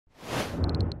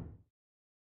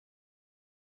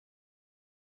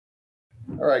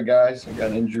All right, guys, I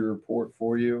got an injury report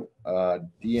for you.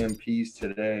 DMPs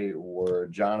today were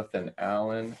Jonathan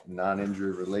Allen,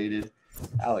 non-injury related,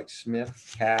 Alex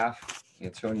Smith, calf,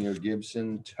 Antonio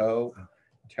Gibson, toe,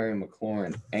 Terry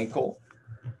McLaurin, ankle,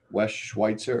 Wes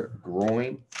Schweitzer,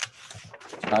 groin,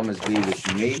 Thomas Davis,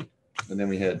 knee. And then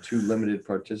we had two limited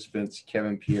participants,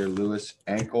 Kevin Pierre Lewis,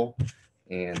 ankle,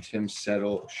 and Tim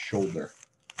Settle, shoulder.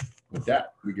 With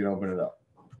that, we can open it up.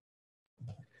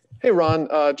 Hey, Ron,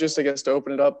 just I guess to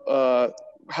open it up,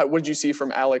 what did you see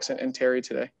from Alex and Terry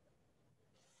today?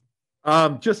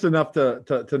 Just enough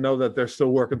to know that they're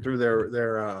still working through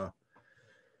their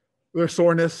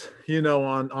soreness,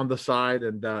 on the side,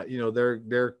 and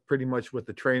they're pretty much with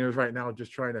the trainers right now,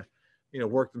 just trying to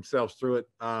work themselves through it.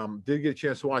 Did get a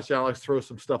chance to watch Alex throw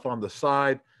some stuff on the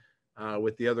side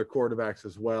with the other quarterbacks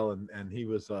as well, and he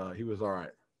was all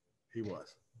right. He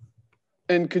was.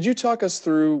 And could you talk us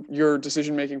through your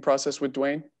decision-making process with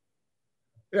Dwayne?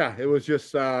 Yeah, it was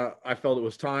just I felt it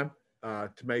was time to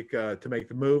make the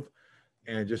move,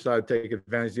 and just take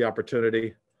advantage of the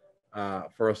opportunity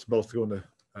for us both to go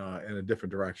in a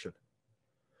different direction.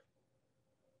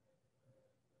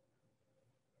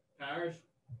 Tires.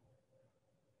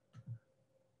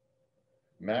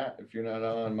 Matt, if you're not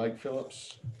on, Mike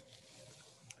Phillips.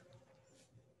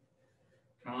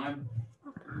 Con.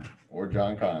 Or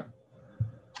John Con.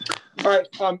 All right,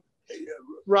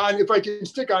 Ron, if I can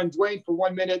stick on Dwayne for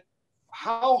 1 minute,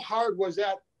 how hard was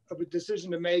that of a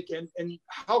decision to make, and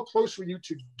how close were you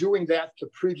to doing that the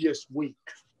previous week?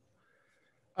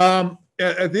 At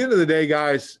the end of the day,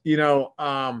 guys,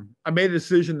 I made a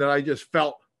decision that I just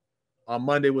felt on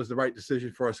Monday was the right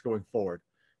decision for us going forward.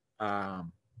 I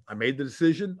made the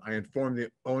decision. I informed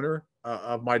the owner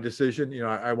of my decision.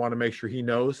 I want to make sure he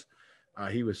knows.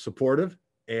 He was supportive.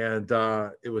 And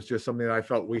it was just something that I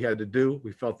felt we had to do.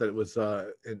 We felt that it was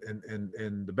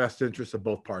in the best interest of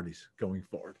both parties going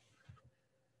forward.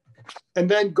 And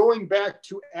then going back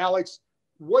to Alex,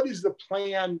 what is the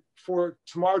plan for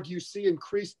tomorrow? Do you see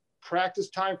increased practice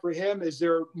time for him? Is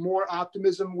there more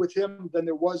optimism with him than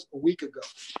there was a week ago?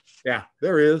 Yeah,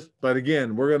 there is. But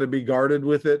again, we're going to be guarded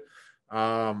with it,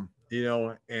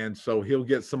 and so he'll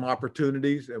get some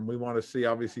opportunities, and we want to see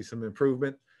obviously some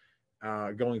improvement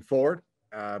going forward.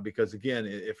 Because again,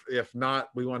 if not,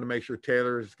 we want to make sure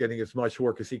Taylor is getting as much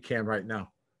work as he can right now.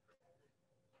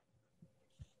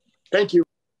 Thank you.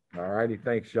 All righty.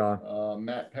 Thanks, John.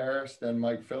 Matt Paris, then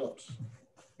Mike Phillips.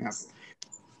 Yes.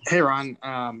 Hey, Ron.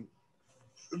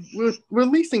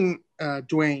 Releasing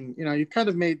Dwayne, you've kind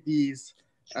of made these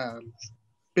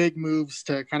big moves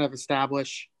to kind of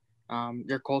establish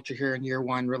your culture here in year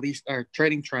one,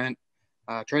 trading Trent,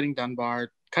 trading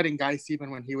Dunbar, cutting Geis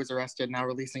even when he was arrested, now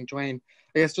releasing Dwayne.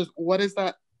 I guess just what do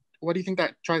you think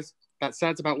that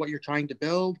says about what you're trying to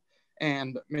build?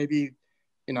 And maybe,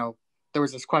 there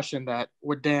was this question that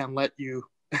would Dan let you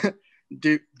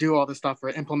do all this stuff or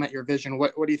implement your vision?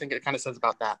 What do you think it kind of says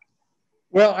about that?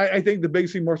 Well, I think the big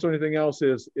thing more so than anything else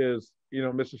is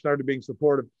Mr. Snyder being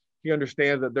supportive. He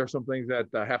understands that there's some things that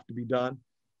have to be done,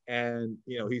 and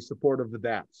he's supportive of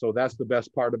that. So that's the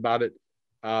best part about it.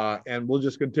 And we'll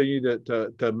just continue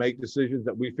to make decisions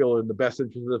that we feel are in the best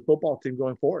interest of the football team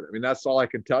going forward. I mean, that's all I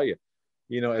can tell you.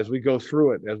 As we go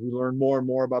through it, as we learn more and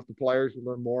more about the players, we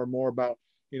learn more and more about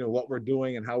what we're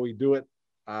doing and how we do it.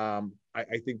 I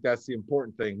think that's the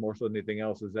important thing more so than anything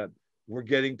else, is that we're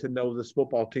getting to know this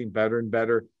football team better and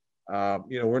better.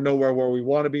 We're nowhere where we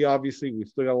want to be, obviously. We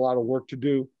still got a lot of work to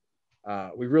do.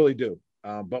 We really do.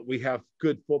 But we have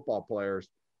good football players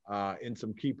in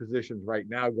some key positions right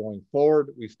now going forward.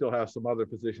 We still have some other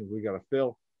positions we got to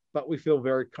fill, but we feel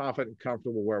very confident and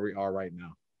comfortable where we are right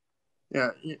now.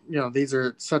 Yeah, these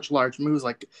are such large moves.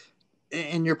 Like,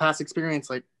 in your past experience,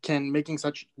 like, can making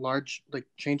such large, like,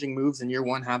 changing moves in year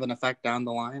one have an effect down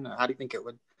the line? How do you think it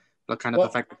would kind of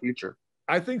affect the future?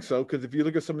 I think so, because if you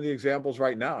look at some of the examples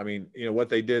right now, I mean, what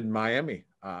they did in Miami,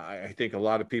 I think a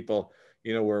lot of people,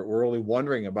 we're really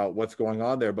wondering about what's going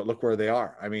on there, but look where they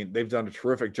are. I mean, they've done a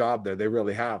terrific job there. They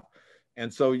really have.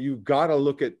 And so you've got to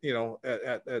look at,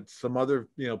 at some other,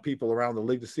 people around the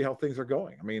league to see how things are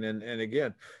going. I mean, and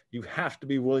again, you have to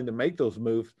be willing to make those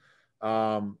moves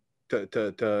to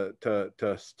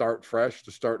start fresh,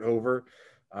 to start over,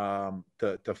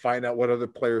 to find out what other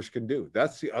players can do.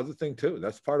 That's the other thing too.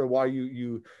 That's part of why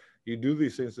you do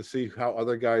these things, to see how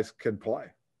other guys can play.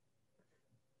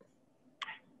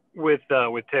 With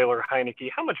Taylor Heineke,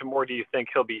 how much more do you think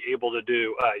he'll be able to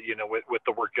do, with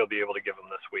the work you'll be able to give him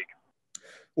this week?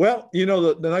 Well,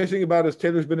 the nice thing about it is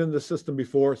Taylor's been in the system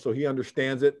before, so he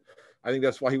understands it. I think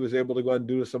that's why he was able to go ahead and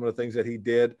do some of the things that he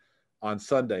did. on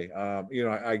Sunday.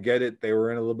 I get it. They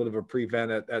were in a little bit of a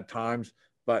prevent at times,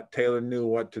 but Taylor knew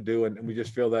what to do. And we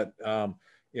just feel that,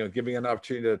 giving an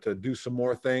opportunity to do some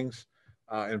more things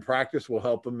in practice will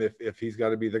help him if he's got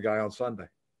to be the guy on Sunday.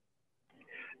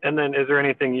 And then is there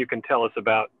anything you can tell us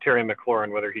about Terry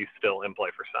McLaurin, whether he's still in play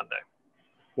for Sunday?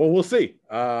 Well, we'll see.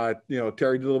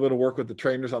 Terry did a little bit of work with the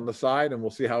trainers on the side, and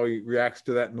we'll see how he reacts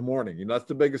to that in the morning. That's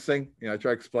the biggest thing. I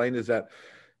try to explain is that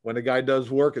when a guy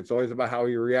does work, it's always about how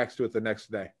he reacts to it the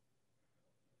next day.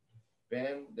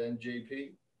 Ben, then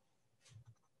JP.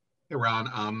 Hey,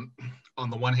 Ron. On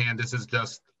the one hand, this is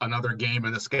just another game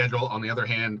in the schedule. On the other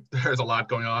hand, there's a lot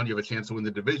going on. You have a chance to win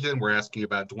the division. We're asking you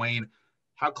about Dwayne.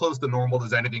 How close to normal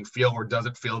does anything feel, or does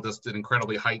it feel just an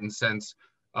incredibly heightened sense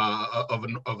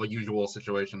of a usual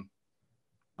situation?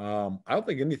 I don't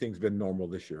think anything's been normal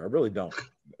this year. I really don't.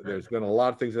 There's been a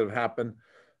lot of things that have happened.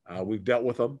 We've dealt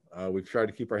with them. We've tried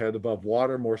to keep our head above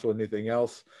water more so than anything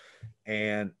else.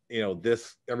 And,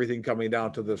 everything coming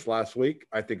down to this last week,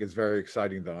 I think is very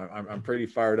exciting, though. I'm pretty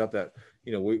fired up that,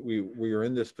 we are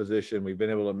in this position. We've been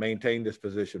able to maintain this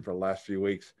position for the last few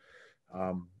weeks.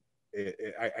 I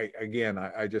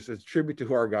just attribute to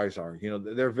who our guys are.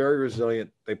 They're very resilient.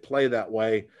 They play that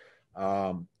way.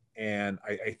 And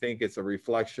I think it's a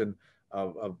reflection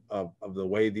of the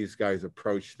way these guys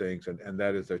approach things. And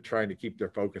that is they're trying to keep their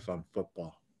focus on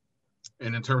football.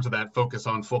 And in terms of that focus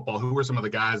on football, who are some of the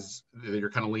guys that you're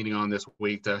kind of leaning on this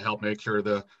week to help make sure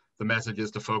the message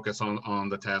is to focus on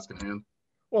the task at hand?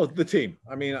 Well, the team.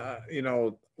 I mean,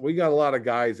 we got a lot of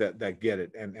guys that get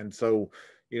it. And so,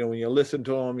 when you listen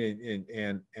to them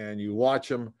and you watch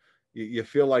them, you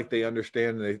feel like they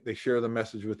understand, they share the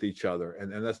message with each other.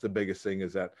 And that's the biggest thing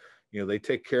is that, they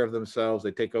take care of themselves.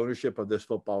 They take ownership of this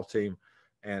football team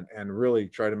and really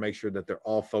try to make sure that they're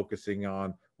all focusing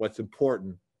on what's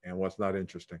important and what's not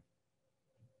interesting.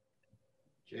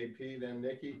 JP, then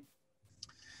Nikki.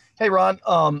 Hey, Ron.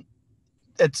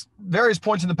 At various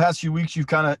points in the past few weeks, you've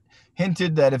kind of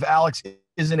hinted that if Alex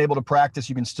isn't able to practice,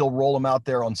 you can still roll him out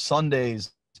there on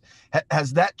Sundays.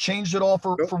 Has that changed at all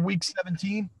for week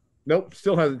 17? Nope,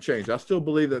 still hasn't changed. I still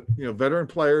believe that, veteran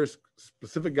players,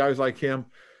 specific guys like him,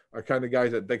 are kind of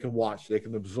guys that they can watch, they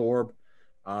can absorb,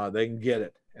 they can get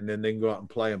it, and then they can go out and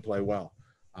play well.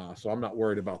 So I'm not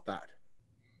worried about that.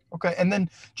 Okay, and then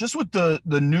just with the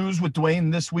news with Dwayne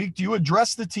this week, do you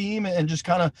address the team and just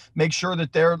kind of make sure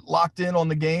that they're locked in on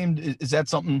the game? Is that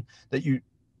something that you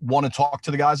want to talk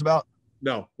to the guys about?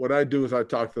 No, what I do is I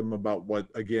talk to them about what,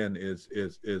 again, is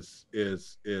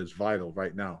vital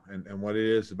right now, and what it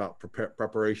is about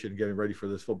preparation, getting ready for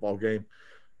this football game.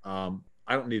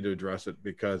 I don't need to address it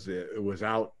because it was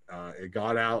out, it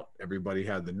got out, everybody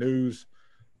had the news,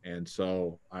 and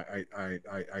so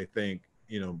I think,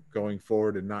 going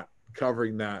forward and not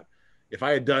covering that. If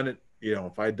I had done it,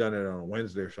 if I had done it on a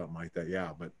Wednesday or something like that,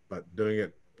 yeah. But doing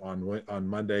it on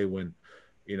Monday when,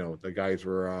 the guys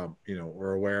were,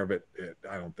 were aware of it,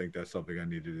 I don't think that's something I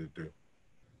needed to do.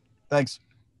 Thanks.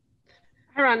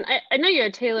 Hi, Ron. I know you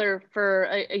had Taylor for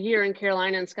a year in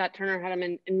Carolina and Scott Turner had him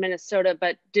in Minnesota,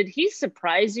 but did he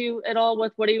surprise you at all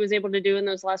with what he was able to do in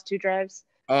those last two drives?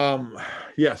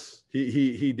 Yes,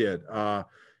 he did.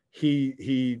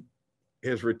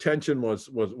 His retention was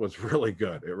really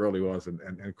good. It really was.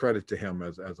 And credit to him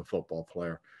as a football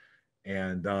player.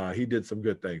 And he did some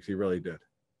good things. He really did.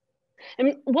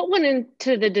 And what went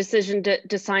into the decision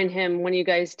to sign him when you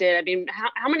guys did? I mean,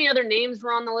 how many other names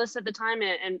were on the list at the time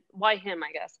and why him,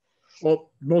 I guess?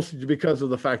 Well, mostly because of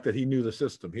the fact that he knew the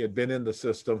system. He had been in the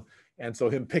system. And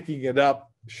so him picking it up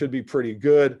should be pretty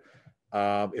good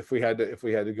if we had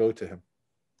to go to him.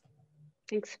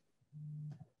 Thanks.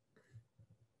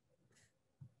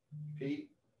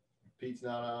 Pete's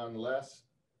not on. Les.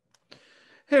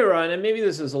 Hey, Ron, and maybe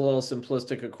this is a little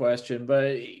simplistic a question,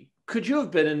 but could you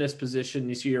have been in this position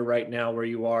this year right now where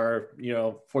you are,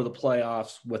 for the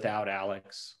playoffs without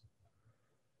Alex?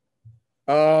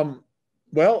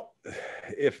 Well,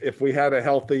 if we had a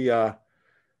healthy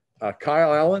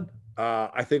Kyle Allen,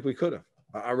 I think we could have.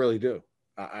 I really do.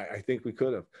 I think we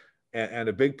could have. And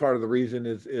a big part of the reason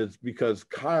is because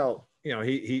Kyle,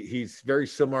 he's very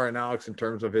similar in Alex in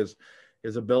terms of his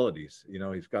abilities.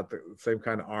 He's got the same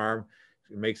kind of arm.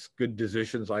 He makes good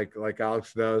decisions like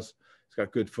Alex does. He's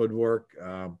got good footwork.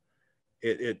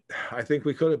 I think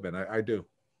we could have been. I do.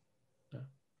 All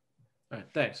right,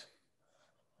 thanks.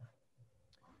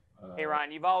 Hey,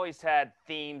 Ryan, you've always had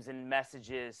themes and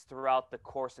messages throughout the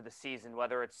course of the season,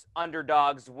 whether it's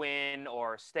underdogs win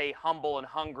or stay humble and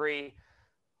hungry.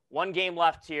 One game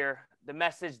left here. The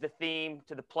message, the theme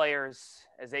to the players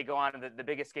as they go on to the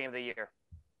biggest game of the year.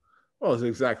 Well, it's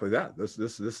exactly that. This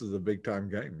is a big time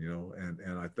game, you know,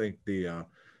 and I think the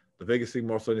biggest thing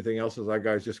more so anything else is our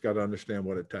guys just got to understand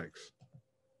what it takes.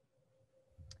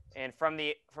 And from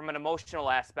an emotional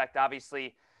aspect,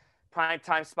 obviously,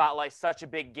 primetime spotlight, such a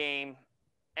big game.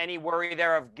 Any worry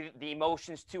there of the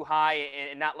emotions too high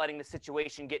and not letting the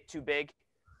situation get too big?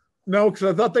 No,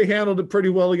 because I thought they handled it pretty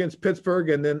well against Pittsburgh,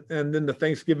 and then the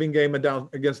Thanksgiving game down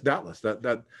against Dallas.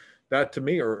 That to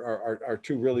me are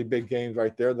two really big games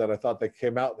right there that I thought they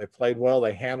came out, they played well,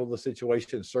 they handled the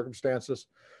situation and circumstances.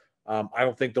 I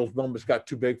don't think those moments got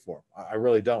too big for them. I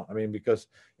really don't. I mean, because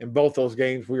in both those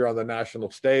games we were on the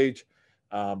national stage.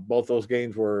 Both those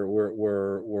games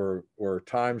were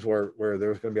times where there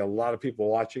was going to be a lot of people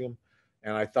watching them,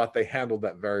 and I thought they handled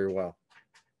that very well.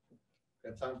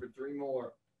 Got time for 3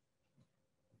 more.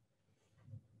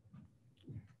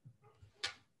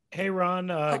 Hey, Ron.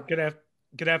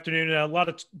 Good afternoon. A lot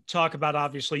of talk about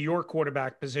obviously your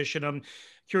quarterback position. I'm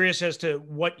curious as to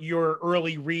what your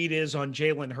early read is on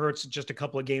Jalen Hurts. Just a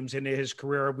couple of games into his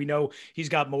career, we know he's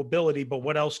got mobility, but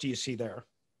what else do you see there?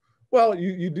 Well,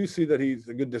 you do see that he's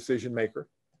a good decision maker.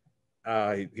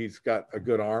 He's got a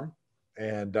good arm,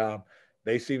 and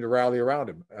they seem to rally around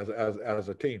him as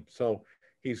a team. So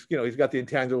he's got the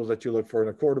intangibles that you look for in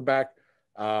a quarterback.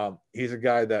 He's a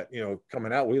guy that,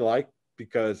 coming out we like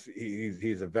because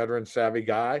he's a veteran savvy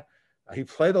guy. He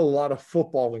played a lot of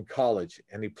football in college,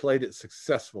 and he played it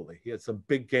successfully. He had some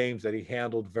big games that he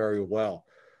handled very well.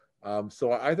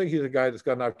 So I think he's a guy that's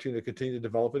got an opportunity to continue to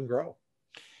develop and grow.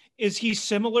 Is he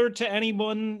similar to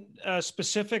anyone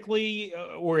specifically,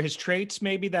 or his traits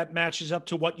maybe that matches up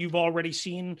to what you've already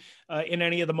seen in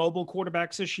any of the mobile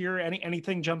quarterbacks this year?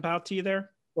 Anything jump out to you there?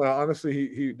 Well,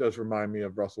 honestly, he does remind me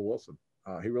of Russell Wilson.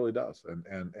 He really does.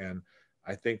 And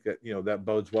I think that, that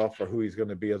bodes well for who he's going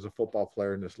to be as a football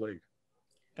player in this league.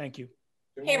 Thank you.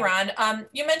 Hey, Ron,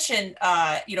 you mentioned,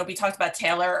 we talked about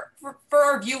Taylor. For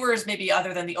our viewers, maybe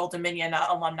other than the Old Dominion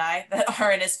alumni that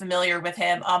aren't as familiar with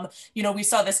him, we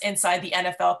saw this Inside the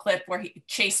NFL clip where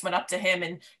Chase went up to him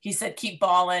and he said, keep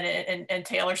balling. And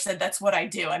Taylor said, that's what I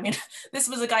do. I mean, this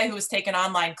was a guy who was taking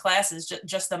online classes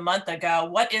just a month ago.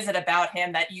 What is it about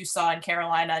him that you saw in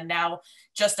Carolina now,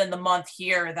 just in the month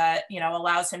here, that,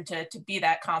 allows him to be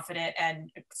that confident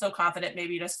and so confident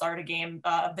maybe to start a game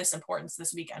of this importance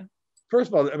this weekend? First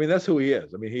of all, I mean, that's who he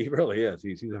is. I mean, he really is.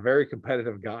 He's a very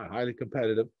competitive guy, highly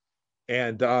competitive.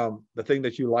 And the thing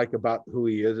that you like about who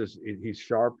he is he's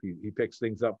sharp. He picks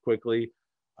things up quickly.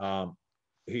 When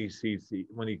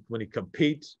he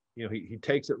competes, he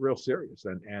takes it real serious.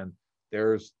 And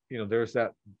there's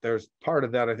part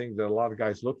of that I think that a lot of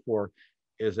guys look for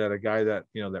is that a guy that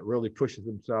that really pushes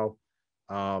himself,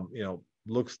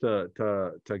 looks to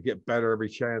get better every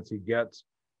chance he gets.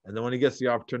 And then when he gets the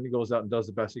opportunity, goes out and does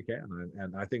the best he can.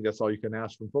 And I think that's all you can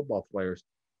ask from football players.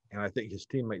 And I think his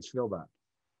teammates feel that.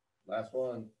 Last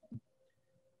one.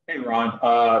 Hey,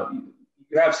 Ron,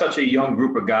 you have such a young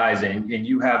group of guys and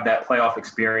you have that playoff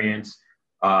experience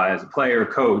as a player,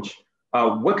 coach.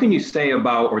 What can you say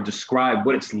about or describe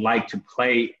what it's like to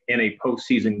play in a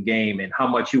postseason game and how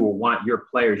much you will want your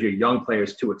players, your young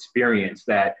players, to experience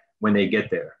that when they get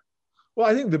there? Well,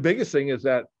 I think the biggest thing is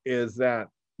that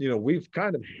we've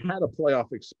kind of had a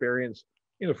playoff experience,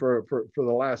 for the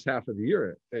last half of the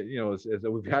year. Is that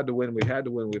we've had to win.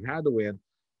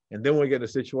 And then we get in a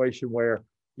situation where,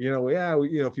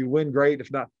 if you win, great.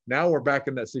 If not, now we're back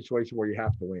in that situation where you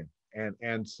have to win.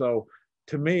 And so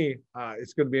to me,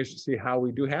 it's going to be interesting to see how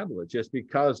we do handle it, just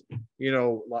because,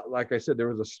 like I said, there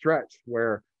was a stretch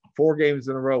where 4 games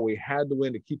in a row, we had to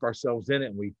win to keep ourselves in it.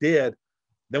 And we did.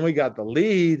 Then we got the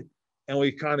lead and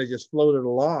we kind of just floated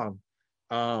along.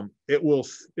 It will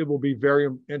be very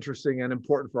interesting and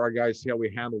important for our guys to see how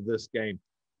we handle this game,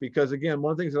 because again,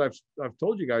 one of the things that I've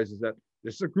told you guys is that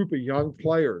this is a group of young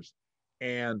players,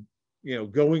 and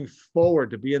going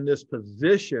forward to be in this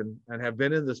position and have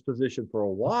been in this position for a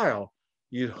while,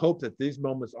 you'd hope that these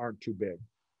moments aren't too big,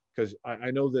 because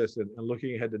I know this, and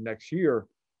looking ahead to next year,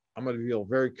 I'm going to feel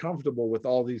very comfortable with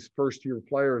all these first-year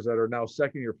players that are now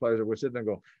second-year players that we're sitting there and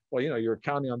go, well, you're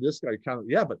counting on this guy.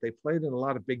 Yeah, but they played in a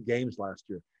lot of big games last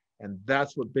year. And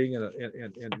that's what being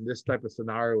in this type of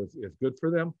scenario is good for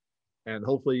them. And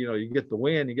hopefully, you get the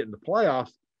win, you get in the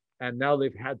playoffs, and now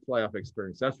they've had playoff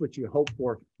experience. That's what you hope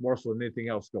for more so than anything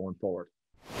else going forward.